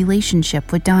into her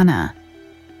relationship with Donna.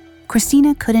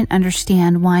 Christina couldn't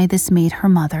understand why this made her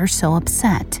mother so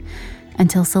upset,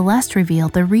 until Celeste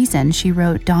revealed the reason she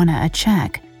wrote Donna a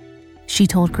check. She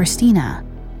told Christina,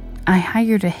 "I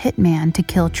hired a hitman to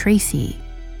kill Tracey."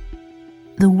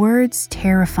 The words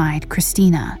terrified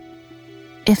Christina.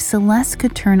 If Celeste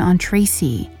could turn on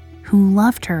Tracey, who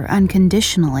loved her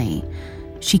unconditionally,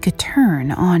 she could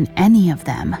turn on any of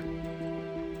them.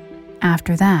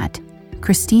 After that,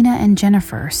 Christina and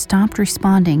Jennifer stopped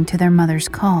responding to their mother's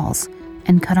calls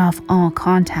and cut off all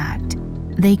contact.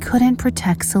 They couldn't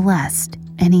protect Celeste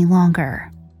any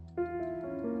longer.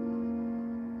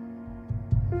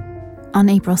 On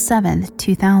April 7,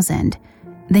 2000,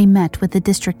 they met with the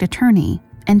district attorney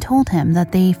and told him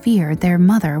that they feared their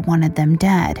mother wanted them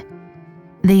dead.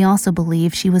 They also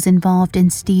believed she was involved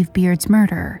in Steve Beard's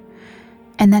murder,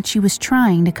 and that she was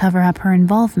trying to cover up her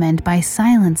involvement by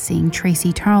silencing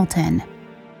Tracey Tarlton.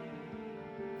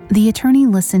 The attorney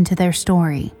listened to their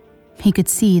story. He could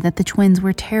see that the twins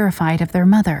were terrified of their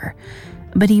mother,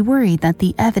 but he worried that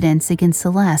the evidence against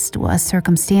Celeste was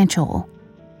circumstantial.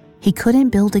 He couldn't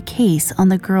build a case on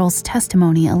the girls'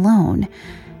 testimony alone.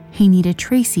 He needed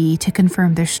Tracey to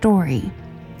confirm their story,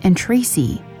 and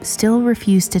Tracey still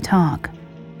refused to talk.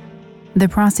 The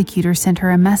prosecutor sent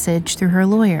her a message through her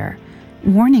lawyer,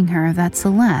 warning her that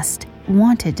Celeste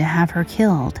wanted to have her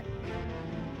killed.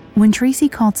 When Tracey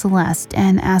called Celeste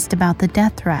and asked about the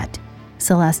death threat,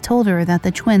 Celeste told her that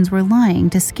the twins were lying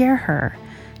to scare her.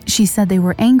 She said they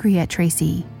were angry at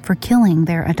Tracey for killing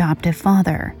their adoptive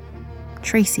father.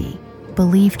 Tracey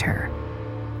believed her.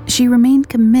 She remained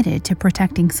committed to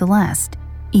protecting Celeste,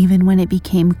 even when it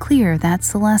became clear that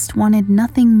Celeste wanted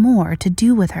nothing more to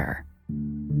do with her.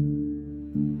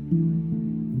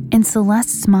 In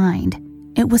Celeste's mind,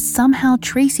 it was somehow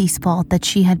Tracey's fault that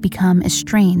she had become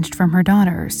estranged from her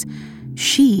daughters.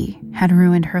 She had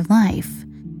ruined her life.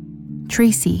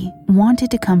 Tracey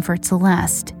wanted to comfort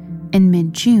Celeste. In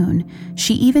mid-June,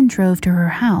 she even drove to her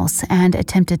house and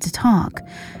attempted to talk,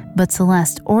 but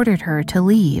Celeste ordered her to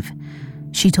leave.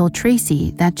 She told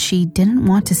Tracey that she didn't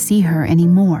want to see her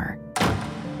anymore.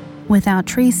 Without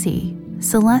Tracey,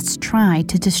 Celeste tried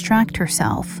to distract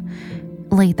herself.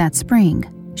 Late that spring,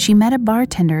 she met a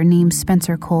bartender named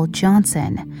Spencer Cole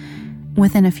Johnson.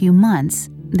 Within a few months,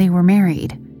 they were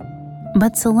married.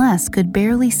 But Celeste could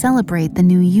barely celebrate the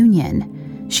new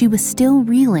union. She was still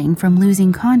reeling from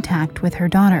losing contact with her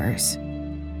daughters.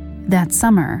 That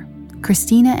summer,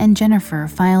 Christina and Jennifer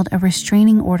filed a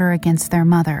restraining order against their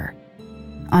mother.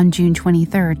 On June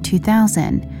 23,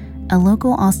 2000, a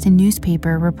local Austin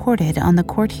newspaper reported on the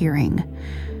court hearing.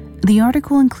 The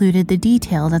article included the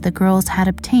detail that the girls had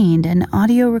obtained an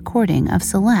audio recording of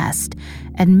Celeste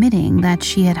admitting that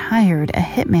she had hired a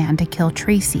hitman to kill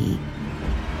Tracey.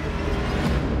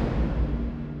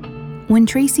 When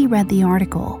Tracey read the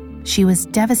article, she was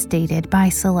devastated by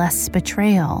Celeste's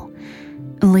betrayal.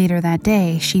 Later that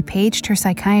day, she paged her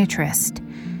psychiatrist.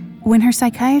 When her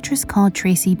psychiatrist called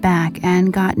Tracey back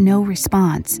and got no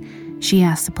response, she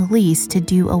asked the police to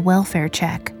do a welfare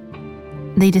check.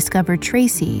 They discovered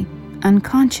Tracey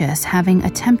unconscious, having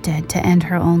attempted to end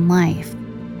her own life.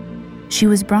 She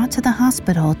was brought to the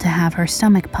hospital to have her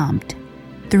stomach pumped.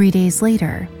 3 days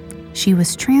later, she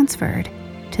was transferred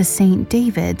to St.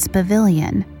 David's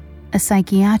Pavilion, a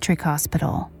psychiatric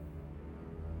hospital.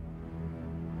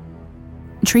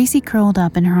 Tracey curled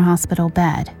up in her hospital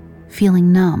bed,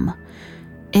 feeling numb.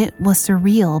 It was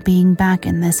surreal being back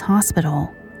in this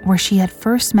hospital, where she had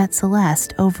first met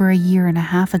Celeste over a year and a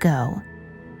half ago.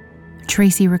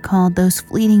 Tracey recalled those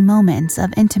fleeting moments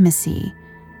of intimacy,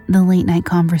 the late-night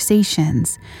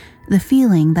conversations, the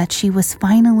feeling that she was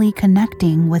finally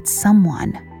connecting with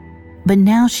someone. But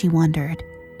now she wondered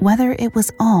whether it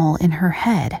was all in her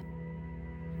head.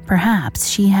 Perhaps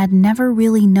she had never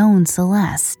really known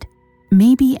Celeste.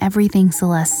 Maybe everything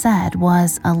Celeste said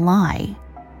was a lie.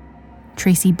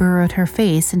 Tracey burrowed her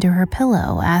face into her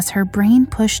pillow as her brain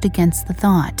pushed against the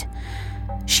thought.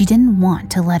 She didn't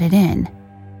want to let it in.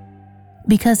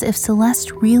 Because if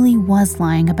Celeste really was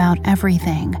lying about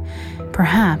everything,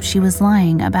 perhaps she was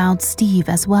lying about Steve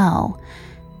as well.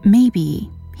 Maybe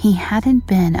he hadn't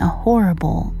been a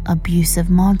horrible, abusive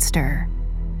monster.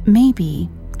 Maybe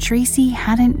Tracey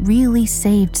hadn't really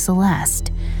saved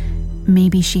Celeste.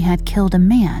 Maybe she had killed a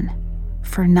man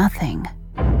for nothing.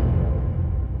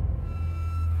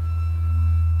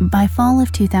 By fall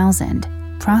of 2000,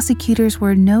 prosecutors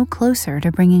were no closer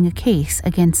to bringing a case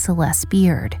against Celeste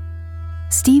Beard.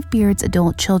 Steve Beard's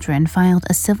adult children filed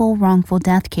a civil wrongful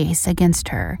death case against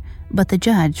her, but the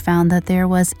judge found that there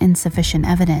was insufficient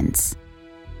evidence.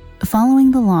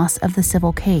 Following the loss of the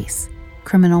civil case,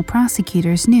 criminal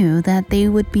prosecutors knew that they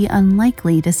would be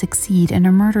unlikely to succeed in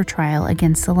a murder trial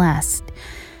against Celeste.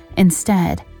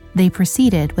 Instead, they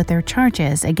proceeded with their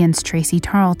charges against Tracey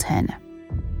Tarlton.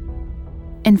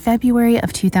 In February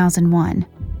of 2001,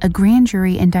 a grand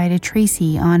jury indicted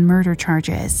Tracey on murder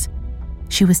charges.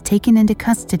 She was taken into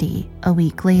custody a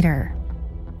week later.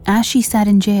 As she sat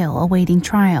in jail awaiting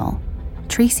trial,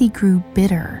 Tracey grew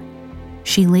bitter.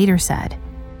 She later said,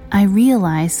 "I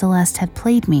realized Celeste had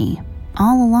played me.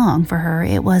 All along for her,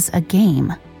 it was a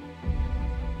game."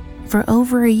 For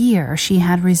over a year, she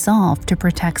had resolved to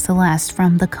protect Celeste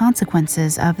from the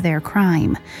consequences of their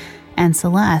crime, and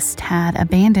Celeste had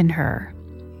abandoned her.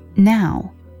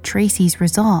 Now, Tracey's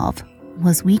resolve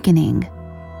was weakening.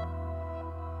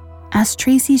 As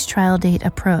Tracey's trial date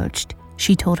approached,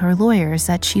 she told her lawyers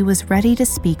that she was ready to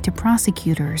speak to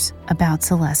prosecutors about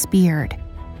Celeste Beard.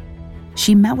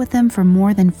 She met with them for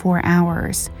more than 4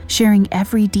 hours, sharing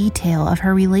every detail of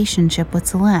her relationship with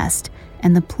Celeste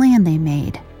and the plan they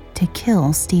made to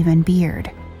kill Stephen Beard.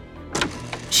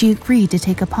 She agreed to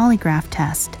take a polygraph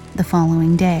test the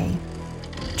following day.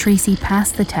 Tracey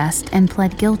passed the test and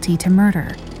pled guilty to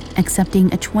murder,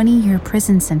 accepting a 20-year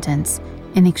prison sentence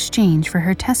in exchange for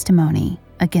her testimony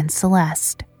against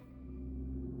Celeste.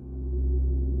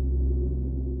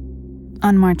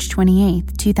 On March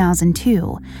 28,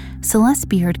 2002, Celeste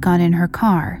Beard got in her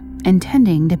car,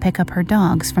 intending to pick up her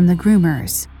dogs from the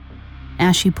groomers.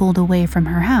 As she pulled away from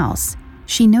her house,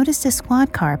 she noticed a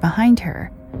squad car behind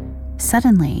her.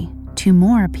 Suddenly, 2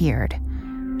 more appeared.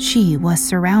 She was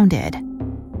surrounded.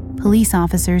 Police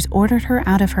officers ordered her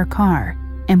out of her car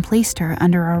and placed her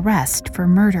under arrest for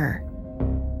murder.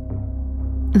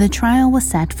 The trial was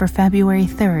set for February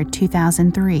 3,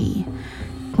 2003.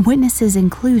 Witnesses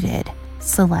included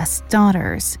Celeste's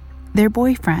daughters, their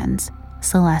boyfriends,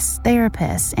 Celeste's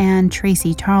therapist, and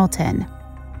Tracey Tarlton.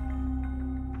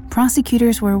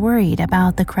 Prosecutors were worried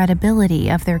about the credibility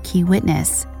of their key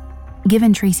witness,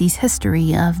 given Tracey's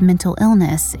history of mental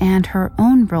illness and her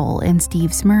own role in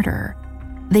Steve's murder.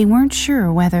 They weren't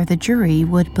sure whether the jury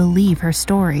would believe her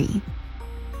story.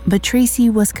 But Tracey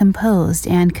was composed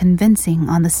and convincing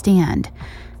on the stand.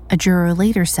 A juror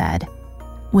later said,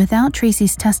 "Without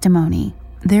Tracey's testimony,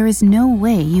 there is no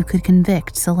way you could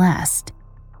convict Celeste."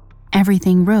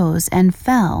 Everything rose and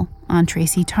fell on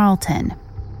Tracey Tarlton.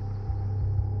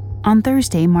 On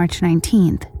Thursday, March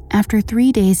 19th, after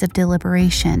 3 days of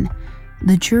deliberation,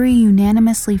 the jury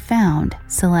unanimously found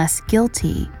Celeste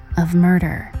guilty of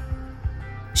murder.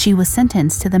 She was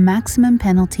sentenced to the maximum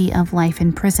penalty of life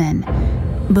in prison.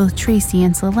 Both Tracey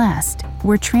and Celeste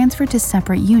were transferred to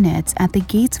separate units at the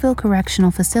Gatesville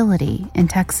Correctional Facility in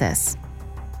Texas.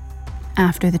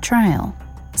 After the trial,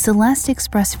 Celeste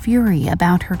expressed fury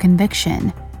about her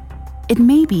conviction. It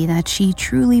may be that she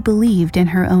truly believed in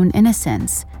her own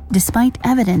innocence, despite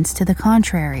evidence to the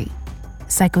contrary.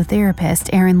 Psychotherapist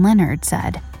Aaron Leonard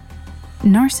said,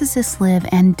 "Narcissists live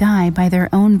and die by their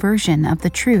own version of the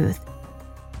truth.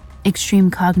 Extreme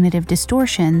cognitive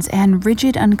distortions and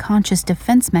rigid unconscious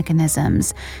defense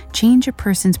mechanisms change a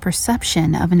person's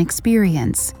perception of an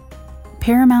experience.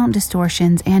 Paramount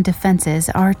distortions and defenses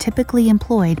are typically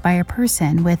employed by a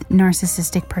person with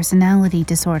narcissistic personality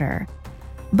disorder.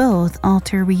 Both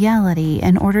alter reality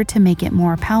in order to make it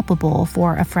more palpable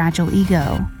for a fragile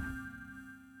ego."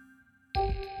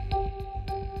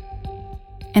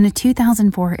 In a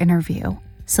 2004 interview,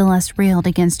 Celeste railed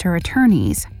against her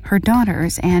attorneys, her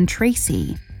daughters, and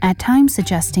Tracey, at times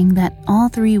suggesting that all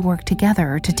 3 worked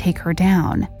together to take her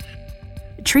down.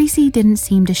 Tracey didn't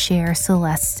seem to share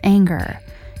Celeste's anger.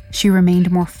 She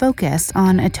remained more focused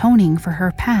on atoning for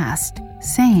her past,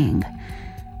 saying,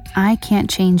 "I can't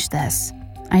change this.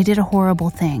 I did a horrible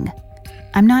thing.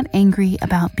 I'm not angry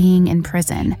about being in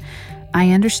prison.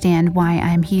 I understand why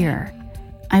I'm here.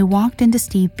 I walked into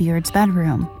Steve Beard's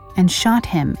bedroom and shot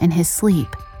him in his sleep."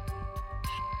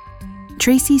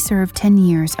 Tracey served 10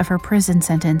 years of her prison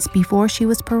sentence before she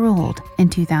was paroled in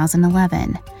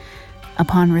 2011.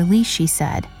 Upon release, she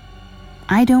said,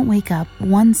 I don't wake up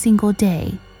one single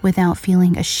day without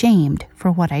feeling ashamed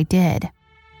for what I did.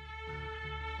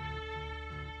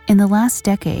 In the last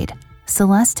decade,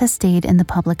 Celeste has stayed in the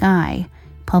public eye,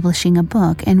 publishing a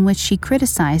book in which she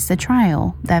criticized the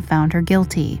trial that found her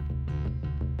guilty.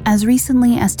 As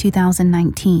recently as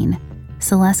 2019,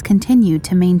 Celeste continued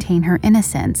to maintain her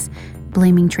innocence,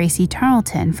 blaming Tracey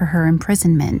Tarlton for her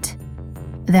imprisonment.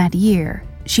 That year,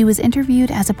 she was interviewed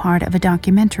as a part of a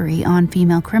documentary on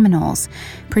female criminals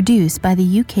produced by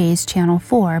the UK's Channel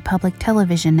 4 public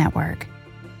television network.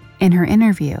 In her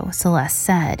interview, Celeste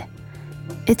said,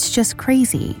 "It's just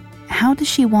crazy. How does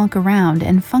she walk around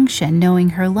and function knowing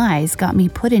her lies got me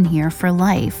put in here for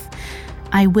life?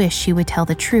 I wish she would tell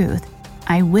the truth.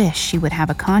 I wish she would have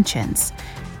a conscience.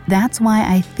 That's why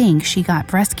I think she got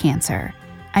breast cancer.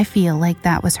 I feel like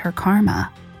that was her karma."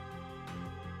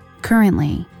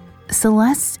 Currently,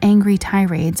 Celeste's angry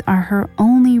tirades are her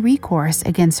only recourse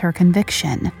against her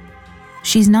conviction.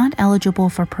 She's not eligible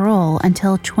for parole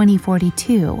until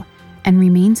 2042 and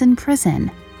remains in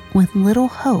prison with little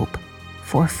hope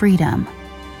for freedom.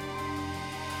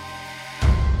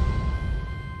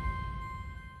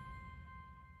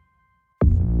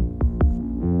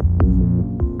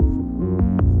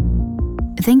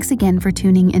 Thanks again for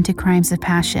tuning into Crimes of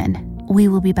Passion. We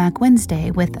will be back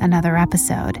Wednesday with another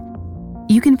episode.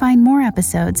 You can find more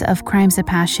episodes of Crimes of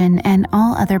Passion and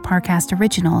all other Parcast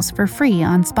originals for free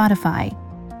on Spotify.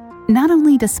 Not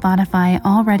only does Spotify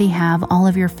already have all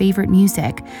of your favorite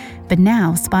music, but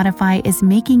now Spotify is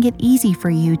making it easy for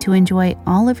you to enjoy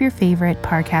all of your favorite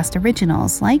Parcast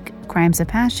originals like Crimes of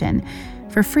Passion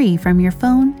for free from your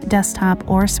phone, desktop,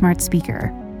 or smart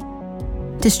speaker.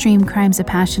 To stream Crimes of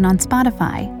Passion on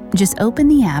Spotify, just open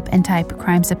the app and type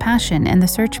Crimes of Passion in the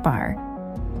search bar.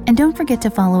 And don't forget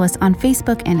to follow us on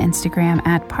Facebook and Instagram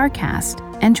at Parcast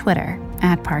and Twitter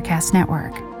at Parcast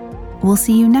Network. We'll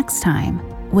see you next time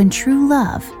when true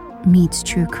love meets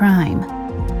true crime.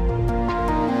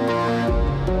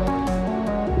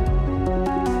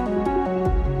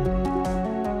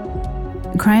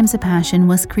 Crimes of Passion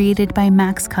was created by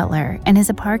Max Cutler and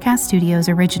is a Parcast Studios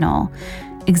original.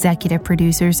 Executive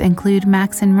producers include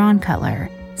Max and Ron Cutler.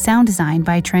 Sound design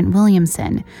by Trent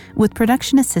Williamson, with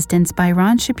production assistance by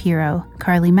Ron Shapiro,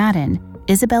 Carly Madden,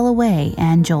 Isabella Way,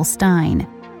 and Joel Stein.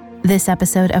 This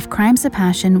episode of Crimes of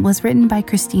Passion was written by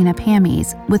Christina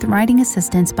Pammies, with writing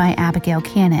assistance by Abigail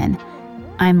Cannon.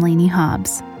 I'm Lainey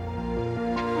Hobbs.